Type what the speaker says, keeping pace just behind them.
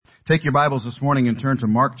Take your Bibles this morning and turn to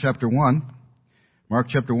Mark chapter 1. Mark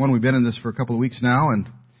chapter 1, we've been in this for a couple of weeks now, and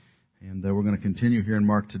we're going to continue here in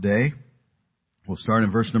Mark today. We'll start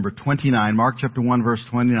in verse number 29, Mark chapter 1, verse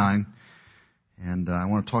 29. And I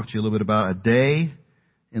want to talk to you a little bit about a day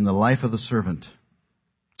in the life of the servant,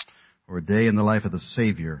 or a day in the life of the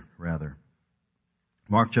Savior, rather.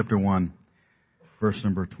 Mark chapter 1, verse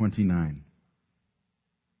number 29.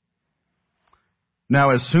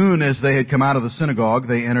 Now, as soon as they had come out of the synagogue,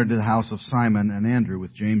 they entered the house of Simon and Andrew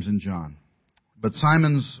with James and John. But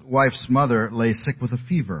Simon's wife's mother lay sick with a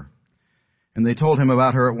fever, and they told him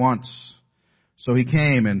about her at once. So he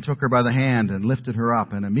came and took her by the hand and lifted her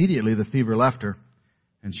up, and immediately the fever left her,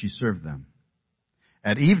 and she served them.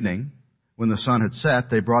 At evening, when the sun had set,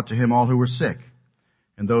 they brought to him all who were sick,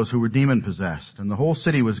 and those who were demon-possessed, and the whole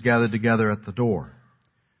city was gathered together at the door.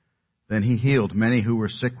 Then he healed many who were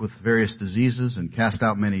sick with various diseases and cast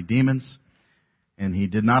out many demons, and he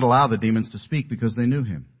did not allow the demons to speak because they knew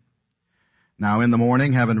him. Now in the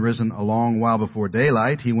morning, having risen a long while before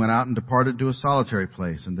daylight, he went out and departed to a solitary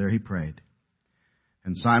place, and there he prayed.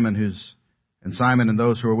 And Simon and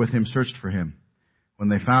those who were with him searched for him. When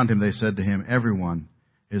they found him, they said to him, "Everyone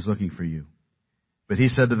is looking for you." But he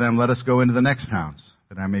said to them, "Let us go into the next towns,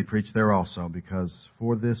 that I may preach there also, because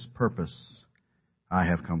for this purpose I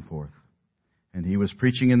have come forth." And he was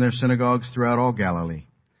preaching in their synagogues throughout all Galilee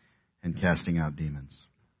and casting out demons.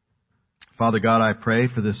 Father God, I pray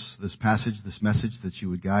for this passage, this message, that you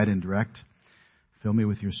would guide and direct. Fill me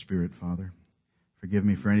with your Spirit, Father. Forgive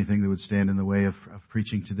me for anything that would stand in the way of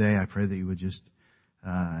preaching today. I pray that you would just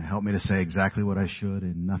help me to say exactly what I should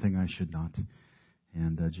and nothing I should not.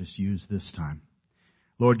 And just use this time.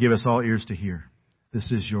 Lord, give us all ears to hear.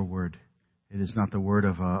 This is your word. It is not the word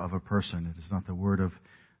of a person. It is not the word of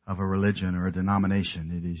a religion or a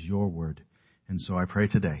denomination. It is your word. And so I pray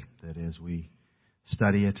today that as we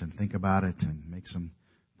study it and think about it and make some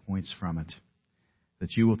points from it,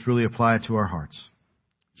 that you will truly apply it to our hearts.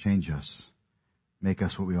 Change us. Make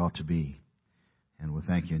us what we ought to be. And we'll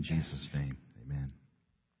thank you in Jesus' name. Amen.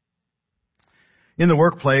 In the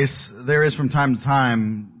workplace, there is from time to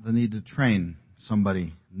time the need to train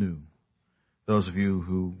somebody new. Those of you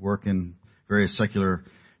who work in various secular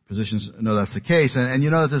positions know that's the case, and you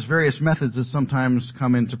know that there's various methods that sometimes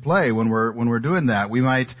come into play when we're doing that. We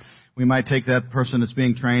might take that person that's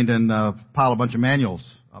being trained and pile a bunch of manuals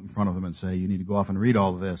up in front of them and say, "You need to go off and read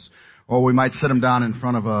all of this." Or we might sit them down in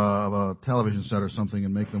front of a television set or something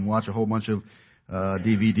and make them watch a whole bunch of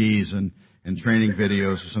DVDs and training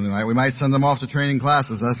videos or something like that. We might send them off to training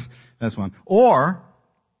classes. That's one. Or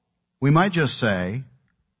we might just say,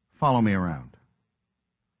 "Follow me around."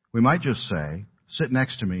 We might just say, "Sit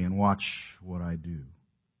next to me and watch what I do."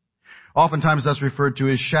 Oftentimes that's referred to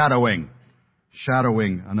as shadowing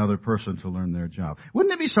another person to learn their job.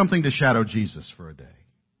 Wouldn't it be something to shadow Jesus for a day?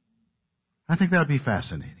 I think that would be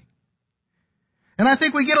fascinating. And I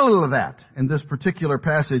think we get a little of that in this particular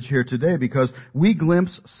passage here today, because we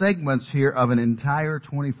glimpse segments here of an entire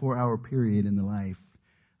 24-hour period in the life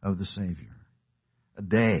of the Savior. A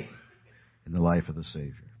day in the life of the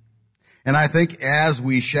Savior. And I think as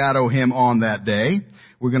we shadow him on that day,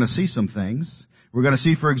 we're going to see some things. We're going to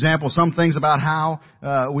see, for example, some things about how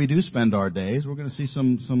we do spend our days. We're going to see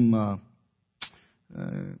some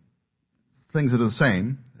things that are the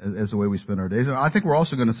same as the way we spend our days. I think we're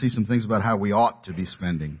also going to see some things about how we ought to be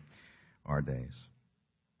spending our days.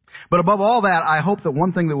 But above all that, I hope that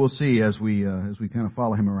one thing that we'll see as we kind of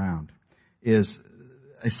follow him around is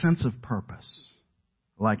a sense of purpose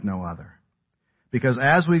like no other. Because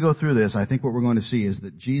as we go through this, I think what we're going to see is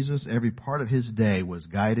that Jesus, every part of his day, was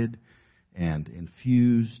guided and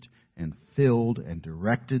infused and filled and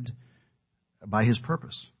directed by his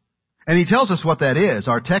purpose. And he tells us what that is.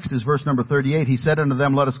 Our text is verse number 38. He said unto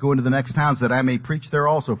them, "Let us go into the next towns, that I may preach there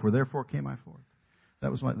also, for therefore came I forth."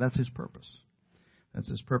 That's his purpose. That's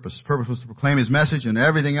his purpose. His purpose was to proclaim his message, and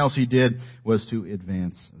everything else he did was to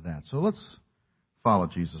advance that. So let's follow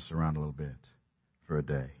Jesus around a little bit for a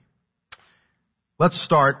day. Let's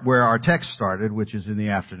start where our text started, which is in the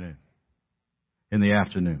afternoon. In the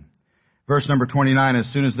afternoon. Verse number 29, as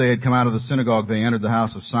soon as they had come out of the synagogue, they entered the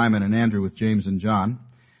house of Simon and Andrew with James and John.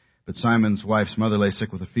 But Simon's wife's mother lay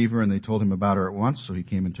sick with a fever, and they told him about her at once. So he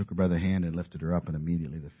came and took her by the hand and lifted her up, and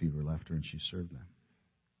immediately the fever left her, and she served them.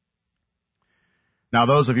 Now,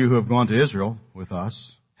 those of you who have gone to Israel with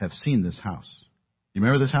us have seen this house. You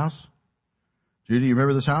remember this house? Judy, you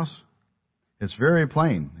remember this house? It's very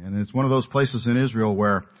plain, and it's one of those places in Israel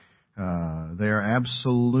where they are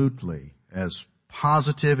absolutely as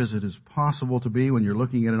positive as it is possible to be when you're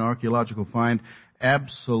looking at an archaeological find,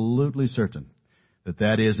 absolutely certain that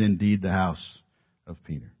that is indeed the house of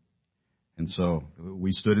Peter. And so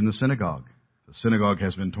we stood in the synagogue. The synagogue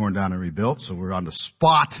has been torn down and rebuilt, so we're on the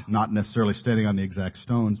spot, not necessarily standing on the exact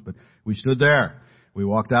stones, but we stood there. We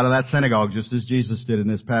walked out of that synagogue just as Jesus did in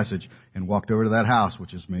this passage and walked over to that house,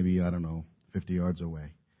 which is maybe, 50 yards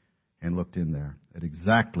away, and looked in there at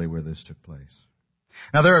exactly where this took place.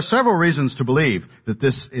 Now, there are several reasons to believe that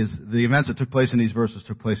the events that took place in these verses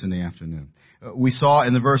took place in the afternoon. We saw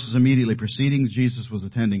in the verses immediately preceding, Jesus was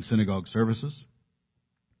attending synagogue services.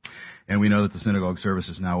 And we know that the synagogue service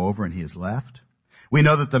is now over and he has left. We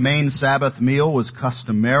know that the main Sabbath meal was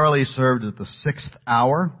customarily served at the 6th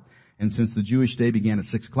hour. And since the Jewish day began at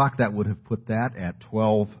 6 o'clock, that would have put that at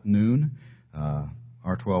 12 noon,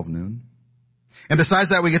 or 12 noon. And besides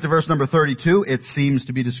that, we get to verse number 32. It seems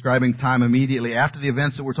to be describing time immediately after the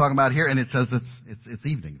events that we're talking about here, and it says it's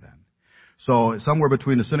evening then. So somewhere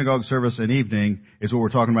between the synagogue service and evening is what we're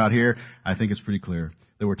talking about here. I think it's pretty clear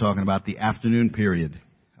that we're talking about the afternoon period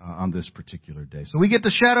on this particular day. So we get to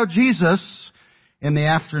shadow Jesus in the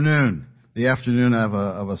afternoon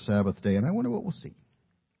of a Sabbath day, and I wonder what we'll see.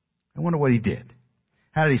 I wonder what he did.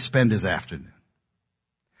 How did he spend his afternoon?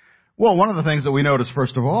 Well, one of the things that we notice,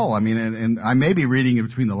 first of all, and I may be reading in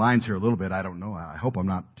between the lines here a little bit, I don't know, I hope I'm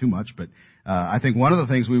not too much, but I think one of the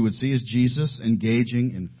things we would see is Jesus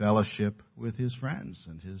engaging in fellowship with his friends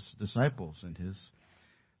and his disciples and his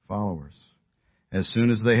followers. As soon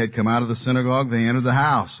as they had come out of the synagogue, they entered the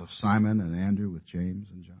house of Simon and Andrew with James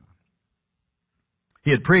and John.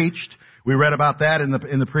 He had preached. We read about that in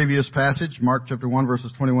the previous passage, Mark chapter 1,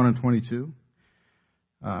 verses 21 and 22.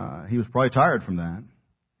 He was probably tired from that.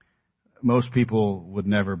 Most people would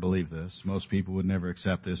never believe this. Most people would never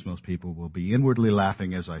accept this. Most people will be inwardly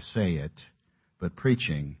laughing as I say it. But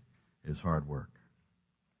preaching is hard work.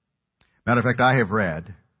 Matter of fact, I have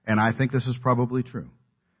read, and I think this is probably true,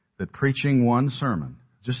 that preaching one sermon,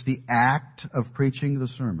 just the act of preaching the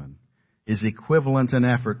sermon, is equivalent in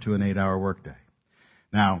effort to an 8-hour workday.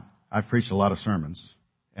 Now, I've preached a lot of sermons,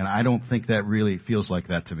 and I don't think that really feels like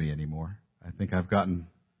that to me anymore. I think I've gotten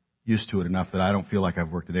used to it enough that I don't feel like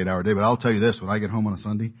I've worked an 8-hour day. But I'll tell you this, when I get home on a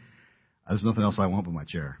Sunday, there's nothing else I want but my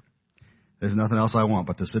chair. There's nothing else I want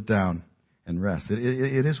but to sit down and rest.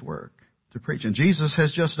 It is work to preach. And Jesus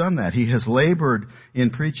has just done that. He has labored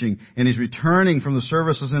in preaching, and he's returning from the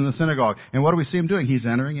services in the synagogue. And what do we see him doing? He's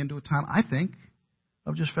entering into a time, I think,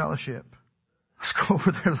 of just fellowship. Let's go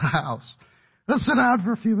over there to the house. Let's sit down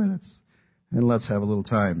for a few minutes, and let's have a little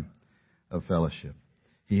time of fellowship.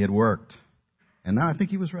 He had worked, and now I think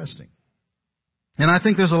he was resting. And I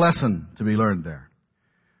think there's a lesson to be learned there.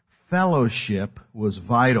 Fellowship was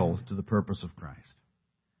vital to the purpose of Christ.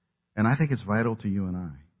 And I think it's vital to you and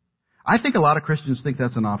I. I think a lot of Christians think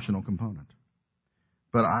that's an optional component.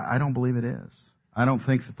 But I don't believe it is. I don't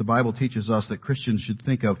think that the Bible teaches us that Christians should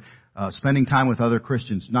think of spending time with other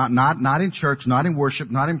Christians. Not in church, not in worship,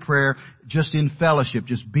 not in prayer, just in fellowship,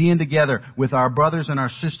 just being together with our brothers and our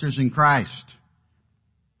sisters in Christ.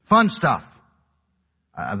 Fun stuff.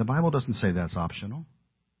 The Bible doesn't say that's optional.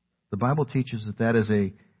 The Bible teaches that is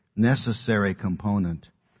a necessary component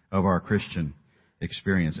of our Christian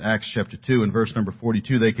experience. Acts chapter 2 and verse number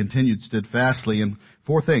 42, they continued steadfastly in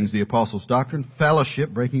 4 things: the apostles' doctrine,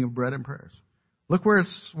 fellowship, breaking of bread, and prayers. Look where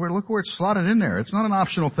it's slotted in there. It's not an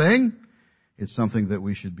optional thing. It's something that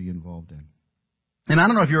we should be involved in. And I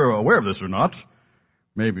don't know if you're aware of this or not.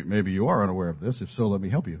 Maybe you are unaware of this. If so, let me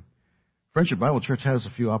help you. Friendship Bible Church has a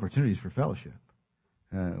few opportunities for fellowship.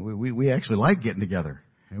 We actually like getting together,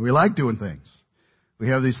 and we like doing things. We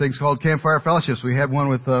have these things called campfire fellowships. We had one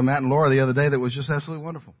with Matt and Laura the other day that was just absolutely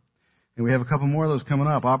wonderful. And we have a couple more of those coming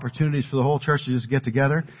up. Opportunities for the whole church to just get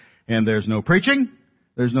together. And there's no preaching.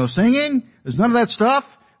 There's no singing. There's none of that stuff.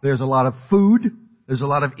 There's a lot of food. There's a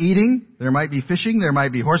lot of eating. There might be fishing. There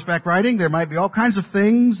might be horseback riding. There might be all kinds of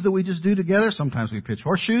things that we just do together. Sometimes we pitch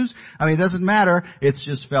horseshoes. It doesn't matter. It's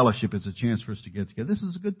just fellowship. It's a chance for us to get together. This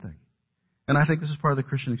is a good thing. And I think this is part of the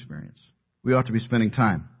Christian experience. We ought to be spending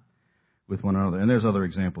time with one another. And there's other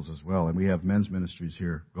examples as well. And we have men's ministries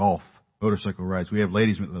here, golf, motorcycle rides. We have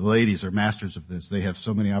ladies. The ladies are masters of this. They have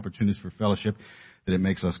so many opportunities for fellowship that it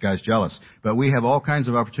makes us guys jealous. But we have all kinds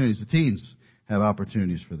of opportunities. The teens have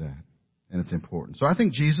opportunities for that. And it's important. So I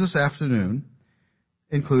think Jesus' afternoon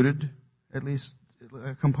included, at least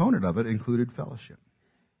a component of it, included fellowship.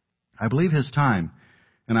 I believe his time,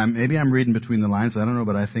 and maybe I'm reading between the lines, I don't know,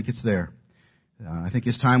 but I think it's there. I think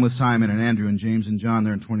his time with Simon and Andrew and James and John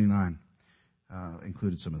there in 29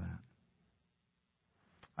 included some of that.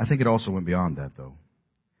 I think it also went beyond that, though.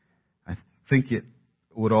 I think it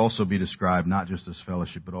would also be described not just as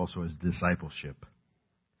fellowship, but also as discipleship.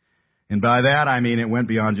 And by that, I mean it went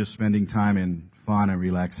beyond just spending time in fun and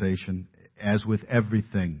relaxation. as with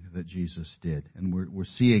everything that Jesus did. And we're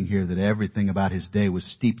seeing here that everything about his day was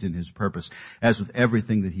steeped in his purpose. As with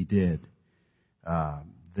everything that he did,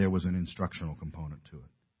 there was an instructional component to it.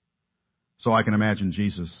 So I can imagine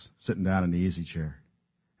Jesus sitting down in the easy chair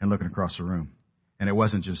and looking across the room. And it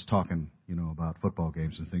wasn't just talking, about football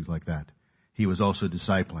games and things like that. He was also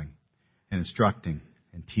discipling and instructing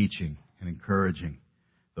and teaching and encouraging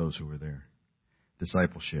those who were there.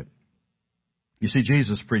 Discipleship. You see,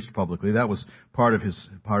 Jesus preached publicly. That was part of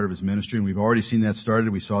his ministry, and we've already seen that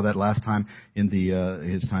started. We saw that last time in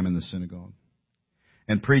his time in the synagogue.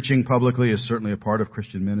 And preaching publicly is certainly a part of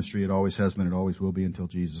Christian ministry. It always has been. It always will be until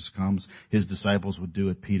Jesus comes. His disciples would do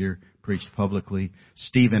it. Peter preached publicly.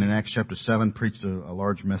 Stephen in Acts chapter 7 preached a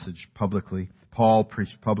large message publicly. Paul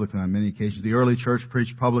preached publicly on many occasions. The early church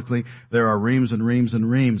preached publicly. There are reams and reams and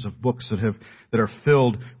reams of books that are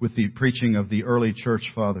filled with the preaching of the early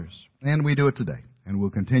church fathers. And we do it today. And we'll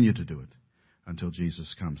continue to do it until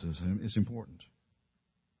Jesus comes. It's important.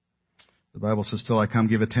 The Bible says, till I come,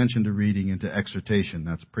 give attention to reading and to exhortation.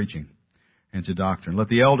 That's preaching. And to doctrine. Let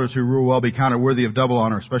the elders who rule well be counted worthy of double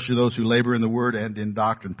honor, especially those who labor in the word and in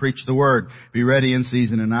doctrine. Preach the word. Be ready in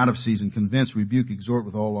season and out of season. Convince, rebuke, exhort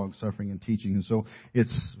with all long suffering and teaching. And so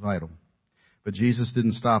it's vital. But Jesus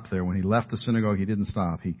didn't stop there. When he left the synagogue, he didn't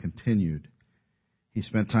stop. He continued. He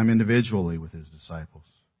spent time individually with his disciples.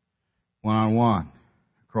 One-on-one.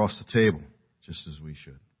 Across the table. Just as we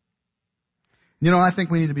should. I think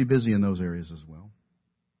we need to be busy in those areas as well.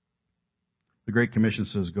 The Great Commission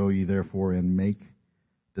says, go ye therefore and make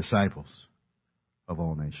disciples of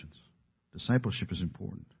all nations. Discipleship is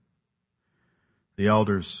important. The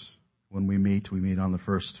elders, when we meet on the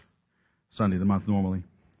first Sunday of the month normally.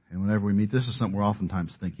 And whenever we meet, this is something we're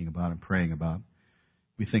oftentimes thinking about and praying about.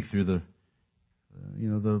 We think through the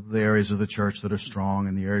areas of the church that are strong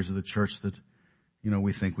and the areas of the church that,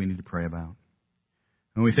 we think we need to pray about.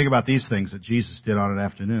 When we think about these things that Jesus did on an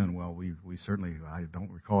afternoon, well, we certainly, I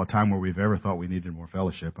don't recall a time where we've ever thought we needed more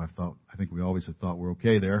fellowship. I think we always have thought we're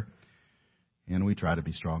okay there. And we try to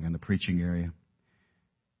be strong in the preaching area.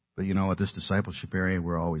 But at this discipleship area,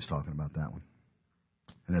 we're always talking about that one.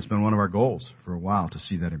 And it's been one of our goals for a while to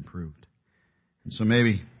see that improved. And so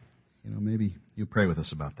maybe you pray with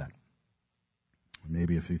us about that.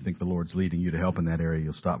 Maybe if you think the Lord's leading you to help in that area,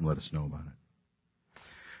 you'll stop and let us know about it.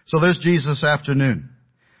 So there's Jesus afternoon.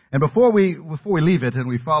 And before we leave it and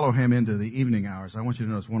we follow him into the evening hours, I want you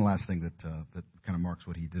to notice one last thing that kind of marks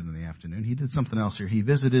what he did in the afternoon. He did something else here. He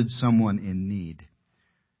visited someone in need.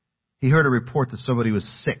 He heard a report that somebody was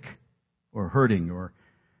sick or hurting or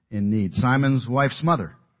in need. Simon's wife's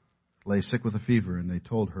mother lay sick with a fever, and they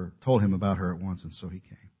told him about her at once, and so he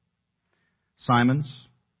came. Simon's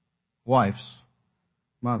wife's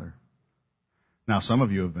mother. Now, some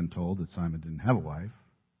of you have been told that Simon didn't have a wife.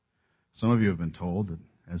 Some of you have been told that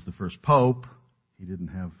as the first pope, he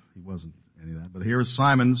wasn't any of that. But here is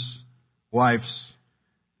Simon's wife's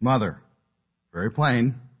mother. Very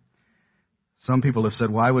plain. Some people have said,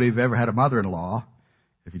 why would he have ever had a mother-in-law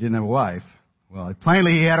if he didn't have a wife? Well,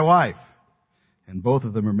 plainly he had a wife. And both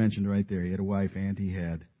of them are mentioned right there. He had a wife and he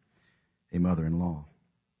had a mother-in-law.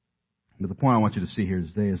 But the point I want you to see here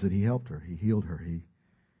today is that he helped her. He healed her. He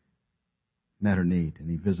met her need and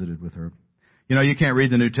he visited with her. You can't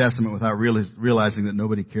read the New Testament without realizing that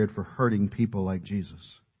nobody cared for hurting people like Jesus.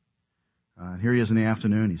 Here he is in the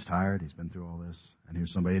afternoon. He's tired. He's been through all this. And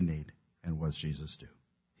here's somebody in need. And what does Jesus do?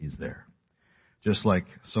 He's there. Just like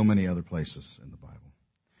so many other places in the Bible.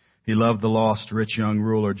 He loved the lost, rich young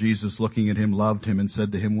ruler. Jesus, looking at him, loved him and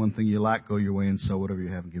said to him, one thing you lack, go your way and sell whatever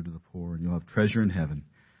you have and give to the poor, and you'll have treasure in heaven.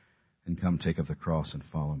 And come take up the cross and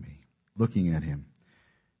follow me. Looking at him,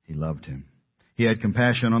 he loved him. He had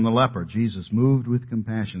compassion on the leper. Jesus, moved with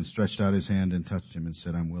compassion, stretched out his hand and touched him and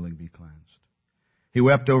said, I'm willing, be cleansed. He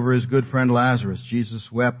wept over his good friend Lazarus. Jesus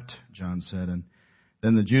wept, John said, and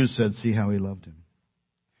then the Jews said, see how he loved him.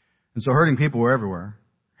 And so hurting people were everywhere.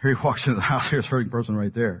 Here he walks into the house, here's a hurting person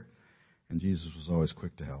right there. And Jesus was always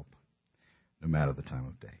quick to help, no matter the time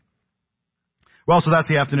of day. Well, so that's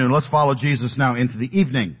the afternoon. Let's follow Jesus now into the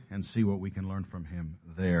evening and see what we can learn from him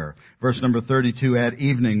there. Verse number 32, at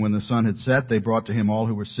evening when the sun had set, they brought to him all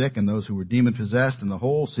who were sick and those who were demon-possessed, and the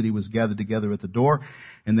whole city was gathered together at the door.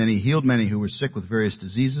 And then he healed many who were sick with various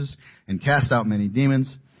diseases and cast out many demons.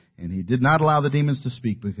 And he did not allow the demons to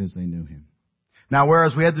speak because they knew him. Now,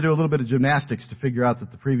 whereas we had to do a little bit of gymnastics to figure out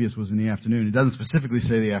that the previous was in the afternoon, it doesn't specifically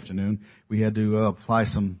say the afternoon. We had to apply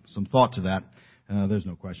some thought to that. There's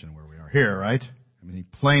no question where we are here, right? I mean, he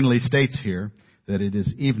plainly states here that it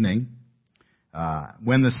is evening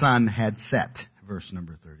when the sun had set, verse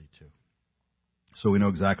number 32. So we know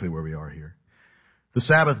exactly where we are here. The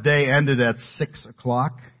Sabbath day ended at 6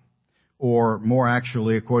 o'clock, or more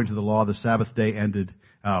actually, according to the law, the Sabbath day ended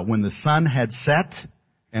when the sun had set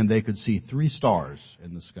and they could see 3 stars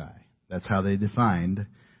in the sky. That's how they defined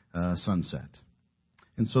sunset.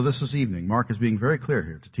 And so this is evening. Mark is being very clear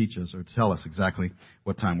here to teach us or to tell us exactly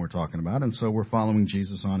what time we're talking about. And so we're following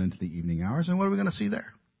Jesus on into the evening hours. And what are we going to see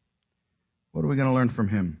there? What are we going to learn from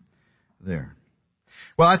him there?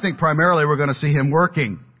 Well, I think primarily we're going to see him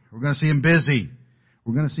working. We're going to see him busy.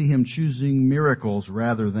 We're going to see him choosing miracles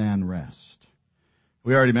rather than rest.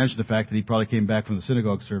 We already mentioned the fact that he probably came back from the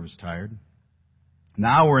synagogue service tired.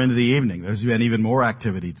 Now we're into the evening. There's been even more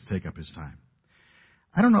activity to take up his time.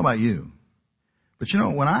 I don't know about you, but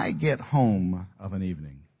when I get home of an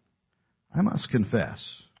evening, I must confess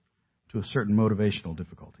to a certain motivational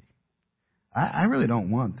difficulty. I really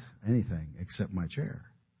don't want anything except my chair.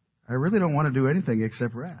 I really don't want to do anything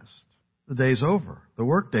except rest. The day's over. The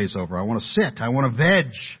work day's over. I want to sit. I want to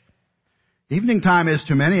veg. Evening time is,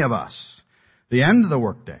 to many of us, the end of the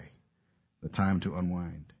work day, the time to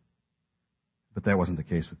unwind. But that wasn't the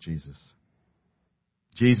case with Jesus.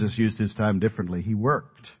 Jesus used his time differently. He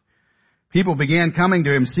worked. People began coming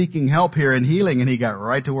to him seeking help here and healing, and he got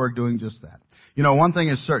right to work doing just that. One thing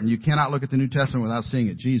is certain. You cannot look at the New Testament without seeing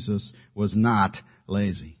it. Jesus was not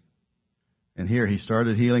lazy. And here he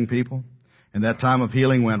started healing people, and that time of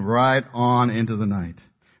healing went right on into the night.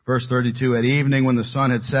 Verse 32, at evening when the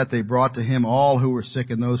sun had set, they brought to him all who were sick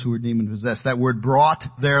and those who were demon-possessed. That word brought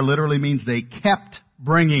there literally means they kept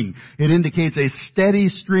bringing. It indicates a steady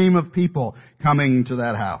stream of people coming to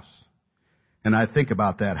that house. And I think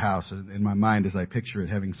about that house in my mind as I picture it,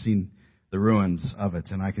 having seen the ruins of it.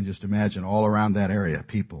 And I can just imagine all around that area,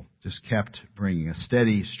 people just kept bringing a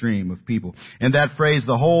steady stream of people. And that phrase,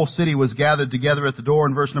 the whole city was gathered together at the door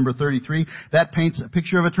in verse number 33, that paints a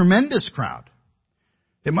picture of a tremendous crowd.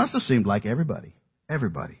 It must have seemed like everybody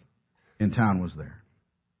in town was there.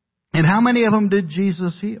 And how many of them did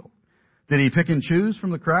Jesus heal? Did he pick and choose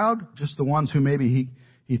from the crowd? Just the ones who maybe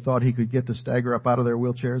he thought he could get to stagger up out of their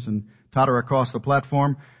wheelchairs and totter across the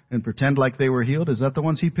platform and pretend like they were healed? Is that the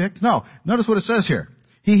ones he picked? No. Notice what it says here.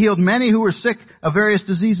 He healed many who were sick of various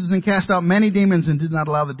diseases and cast out many demons and did not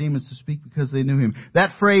allow the demons to speak because they knew him.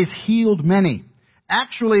 That phrase, healed many,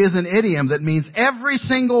 actually is an idiom that means every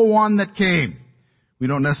single one that came. We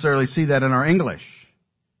don't necessarily see that in our English,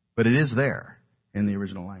 but it is there in the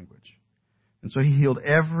original language. And so he healed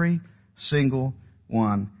every single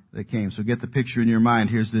one that came. So get the picture in your mind.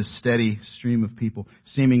 Here's this steady stream of people,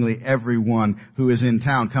 seemingly everyone who is in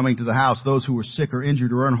town coming to the house. Those who were sick or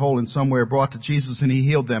injured or unwhole in some way are brought to Jesus, and he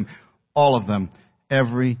healed them. All of them.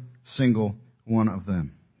 Every single one of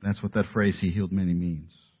them. That's what that phrase, he healed many, means.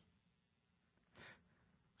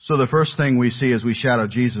 So the first thing we see as we shadow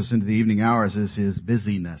Jesus into the evening hours is his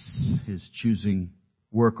busyness, his choosing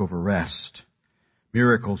work over rest,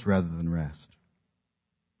 miracles rather than rest.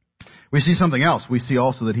 We see something else. We see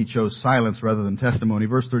also that he chose silence rather than testimony.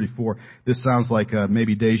 Verse 34, this sounds like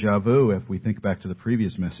maybe deja vu if we think back to the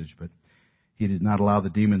previous message, but he did not allow the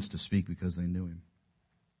demons to speak because they knew him.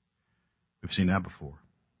 We've seen that before.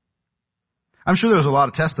 I'm sure there was a lot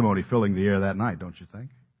of testimony filling the air that night, don't you think?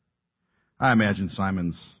 I imagine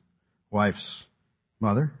Simon's wife's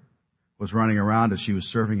mother was running around as she was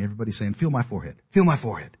serving everybody saying, feel my forehead, feel my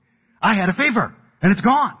forehead. I had a fever and it's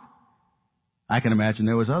gone. I can imagine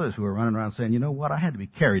there was others who were running around saying, you know what, I had to be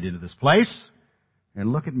carried into this place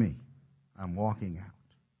and look at me. I'm walking out.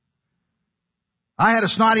 I had a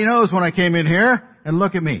snotty nose when I came in here and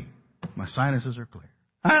look at me. My sinuses are clear.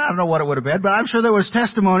 I don't know what it would have been, but I'm sure there was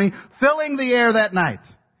testimony filling the air that night.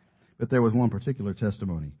 But there was one particular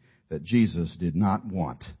testimony that Jesus did not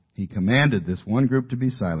want. He commanded this one group to be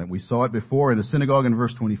silent. We saw it before in the synagogue in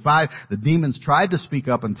verse 25. The demons tried to speak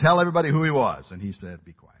up and tell everybody who he was. And he said,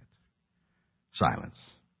 be quiet. Silence.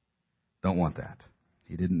 Don't want that.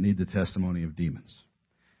 He didn't need the testimony of demons.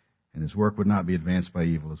 And his work would not be advanced by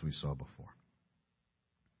evil as we saw before.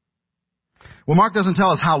 Well, Mark doesn't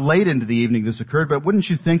tell us how late into the evening this occurred, but wouldn't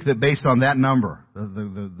you think that based on that number,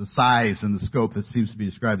 the size and the scope that seems to be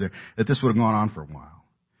described there, that this would have gone on for a while?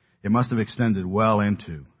 It must have extended well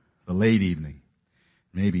into the late evening,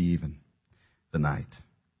 maybe even the night.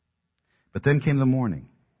 But then came the morning.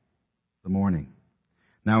 The morning.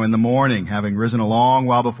 Now in the morning, having risen a long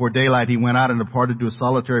while before daylight, he went out and departed to a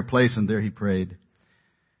solitary place, and there he prayed.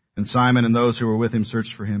 And Simon and those who were with him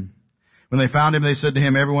searched for him. When they found him, they said to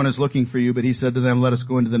him, everyone is looking for you. But he said to them, let us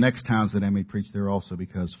go into the next towns that I may preach there also,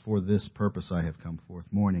 because for this purpose I have come forth.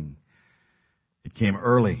 Morning. It came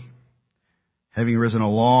early. Having risen a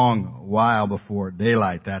long while before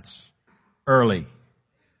daylight, that's early.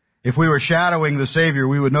 If we were shadowing the Savior,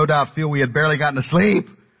 we would no doubt feel we had barely gotten to sleep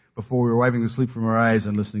before we were wiping the sleep from our eyes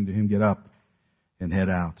and listening to Him get up and head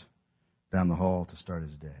out down the hall to start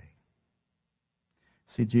His day.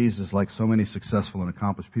 See, Jesus, like so many successful and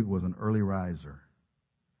accomplished people, was an early riser.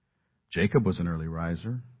 Jacob was an early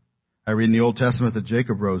riser. I read in the Old Testament that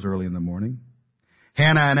Jacob rose early in the morning.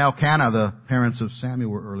 Hannah and Elkanah, the parents of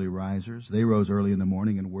Samuel, were early risers. They rose early in the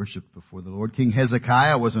morning and worshipped before the Lord. King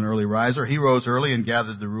Hezekiah was an early riser. He rose early and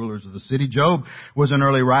gathered the rulers of the city. Job was an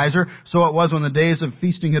early riser. So it was when the days of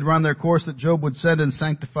feasting had run their course that Job would send and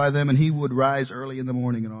sanctify them, and he would rise early in the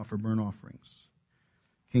morning and offer burnt offerings.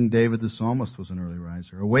 King David the psalmist was an early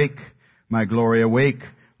riser. Awake, my glory, awake,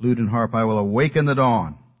 lute and harp, I will awaken the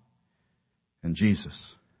dawn. And Jesus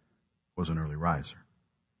was an early riser.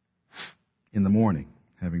 In the morning,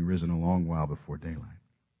 having risen a long while before daylight.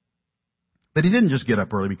 But he didn't just get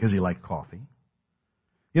up early because he liked coffee.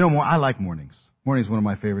 You know, I like mornings. Morning's one of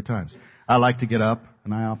my favorite times. I like to get up,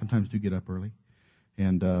 and I oftentimes do get up early,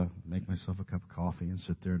 and make myself a cup of coffee and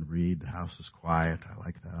sit there and read. The house is quiet. I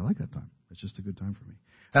like that. I like that time. It's just a good time for me.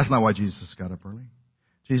 That's not why Jesus got up early.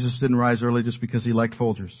 Jesus didn't rise early just because he liked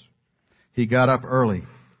Folgers. He got up early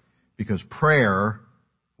because prayer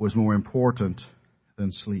was more important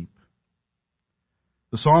than sleep.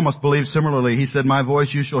 The psalmist believed similarly. He said, my voice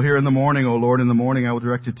you shall hear in the morning, O Lord. In the morning I will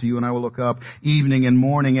direct it to you, and I will look up. Evening and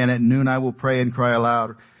morning and at noon I will pray and cry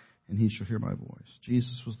aloud, and he shall hear my voice.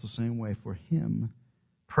 Jesus was the same way. For him,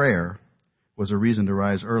 prayer was a reason to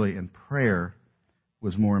rise early, and prayer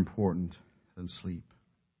was more important than sleep.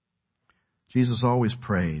 Jesus always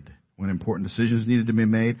prayed when important decisions needed to be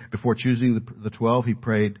made. Before choosing the 12, he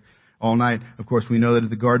prayed all night. Of course, we know that at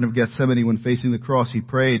the Garden of Gethsemane, when facing the cross, he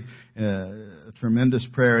prayed a tremendous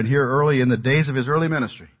prayer. And here early in the days of his early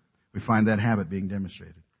ministry, we find that habit being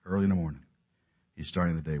demonstrated. Early in the morning, he's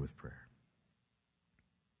starting the day with prayer.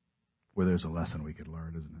 Where there's a lesson we could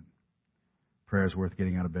learn, isn't it? Prayer is worth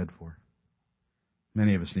getting out of bed for.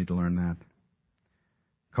 Many of us need to learn that.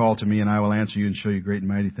 Call to me and I will answer you and show you great and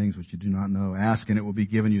mighty things which you do not know. Ask and it will be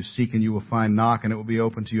given you. Seek and you will find. Knock and it will be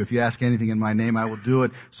open to you. If you ask anything in my name, I will do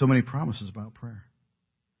it. So many promises about prayer.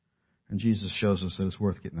 And Jesus shows us that it's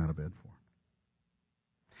worth getting out of bed for.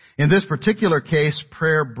 In this particular case,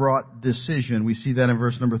 prayer brought decision. We see that in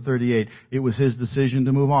verse number 38. It was his decision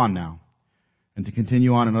to move on now and to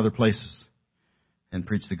continue on in other places and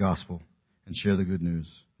preach the gospel and share the good news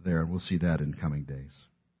there. And we'll see that in coming days.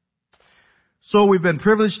 So we've been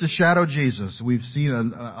privileged to shadow Jesus. We've seen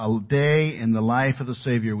a day in the life of the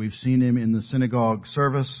Savior. We've seen him in the synagogue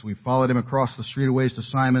service. We've followed him across the street a ways to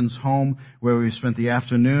Simon's home, where we spent the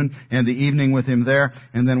afternoon and the evening with him there.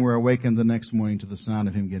 And then we're awakened the next morning to the sound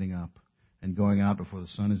of him getting up and going out before the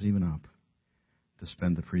sun is even up to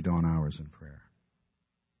spend the pre-dawn hours in prayer.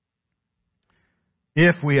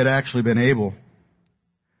 If we had actually been able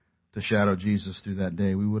to shadow Jesus through that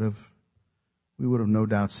day, we would have no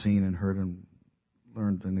doubt seen and heard and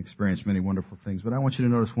learned and experienced many wonderful things. But I want you to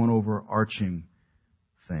notice one overarching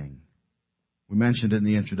thing. We mentioned it in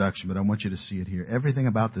the introduction, but I want you to see it here. Everything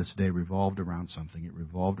about this day revolved around something. It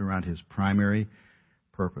revolved around his primary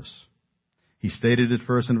purpose. He stated it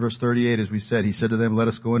first in verse 38, as we said. He said to them, let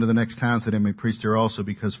us go into the next towns that I may preach there also,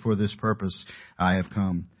 because for this purpose I have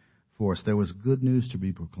come for us. There was good news to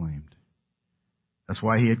be proclaimed. That's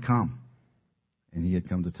why he had come. And he had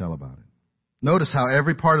come to tell about it. Notice how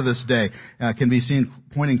every part of this day can be seen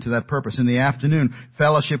pointing to that purpose. In the afternoon,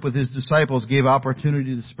 fellowship with his disciples gave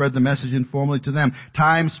opportunity to spread the message informally to them.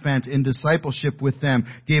 Time spent in discipleship with them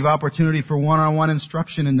gave opportunity for one-on-one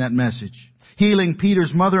instruction in that message. Healing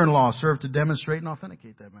Peter's mother-in-law served to demonstrate and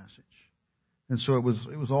authenticate that message. And so it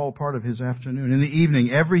was all part of his afternoon. In the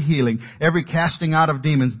evening, every healing, every casting out of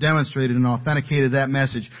demons demonstrated and authenticated that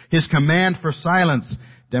message. His command for silence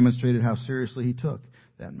demonstrated how seriously he took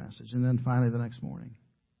that message. And then finally the next morning,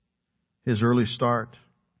 his early start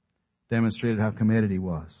demonstrated how committed he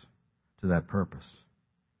was to that purpose.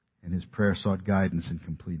 And his prayer sought guidance in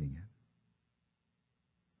completing it.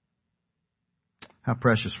 How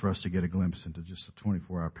precious for us to get a glimpse into just a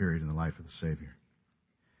 24-hour period in the life of the Savior.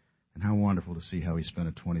 And how wonderful to see how he spent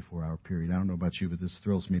a 24-hour period. I don't know about you, but this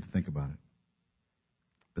thrills me to think about it.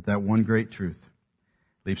 But that one great truth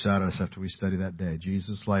leaps out at us after we study that day.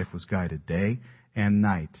 Jesus' life was guided day and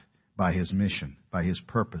night by his mission, by his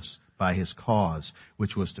purpose, by his cause,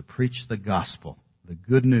 which was to preach the gospel, the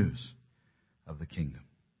good news of the kingdom.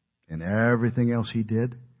 And everything else he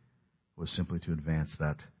did was simply to advance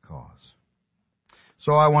that cause.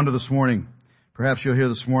 So I wonder this morning, perhaps you're here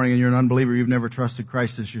this morning and you're an unbeliever, you've never trusted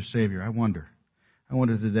Christ as your Savior. I wonder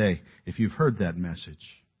today if you've heard that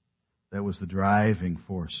message that was the driving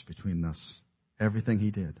force between us Everything he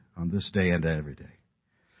did on this day and every day.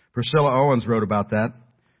 Priscilla Owens wrote about that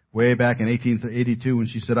way back in 1882 when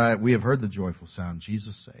she said, we have heard the joyful sound.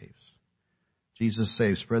 Jesus saves. Jesus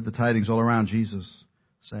saves. Spread the tidings all around. Jesus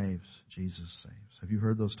saves. Jesus saves. Have you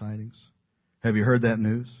heard those tidings? Have you heard that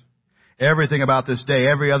news? Everything about this day,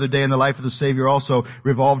 every other day in the life of the Savior also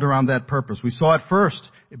revolved around that purpose. We saw it first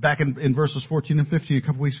back in verses 14 and 15 a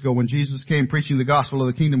couple weeks ago when Jesus came preaching the gospel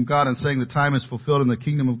of the kingdom of God and saying the time is fulfilled and the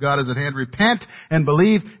kingdom of God is at hand. Repent and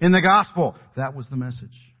believe in the gospel. That was the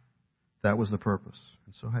message. That was the purpose.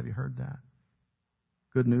 And so have you heard that?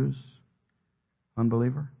 Good news,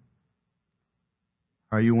 unbeliever?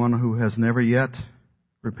 Are you one who has never yet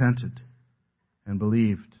repented and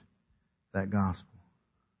believed that gospel?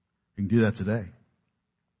 You can do that today.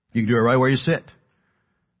 You can do it right where you sit.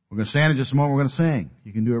 We're going to stand in just a moment. We're going to sing.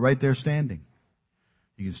 You can do it right there standing.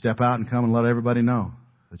 You can step out and come and let everybody know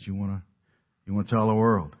that you want to tell the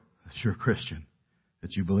world that you're a Christian,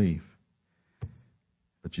 that you believe.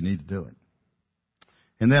 But you need to do it.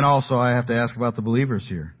 And then also I have to ask about the believers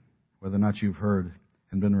here, whether or not you've heard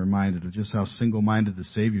and been reminded of just how single-minded the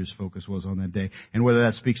Savior's focus was on that day, and whether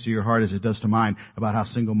that speaks to your heart as it does to mine about how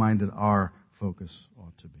single-minded our focus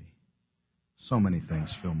ought to be. So many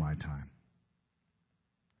things fill my time.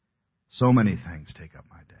 So many things take up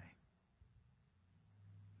my day.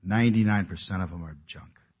 99% of them are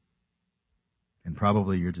junk. And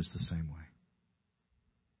probably you're just the same way.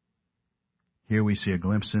 Here we see a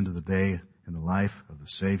glimpse into the day in the life of the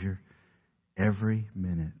Savior. Every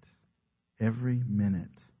minute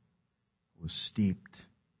was steeped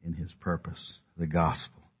in His purpose, the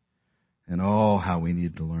gospel. And oh, how we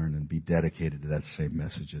need to learn and be dedicated to that same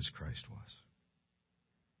message as Christ was.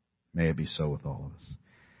 May it be so with all of us.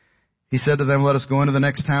 He said to them, let us go into the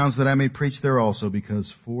next towns that I may preach there also,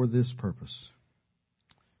 because for this purpose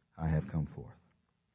I have come forth.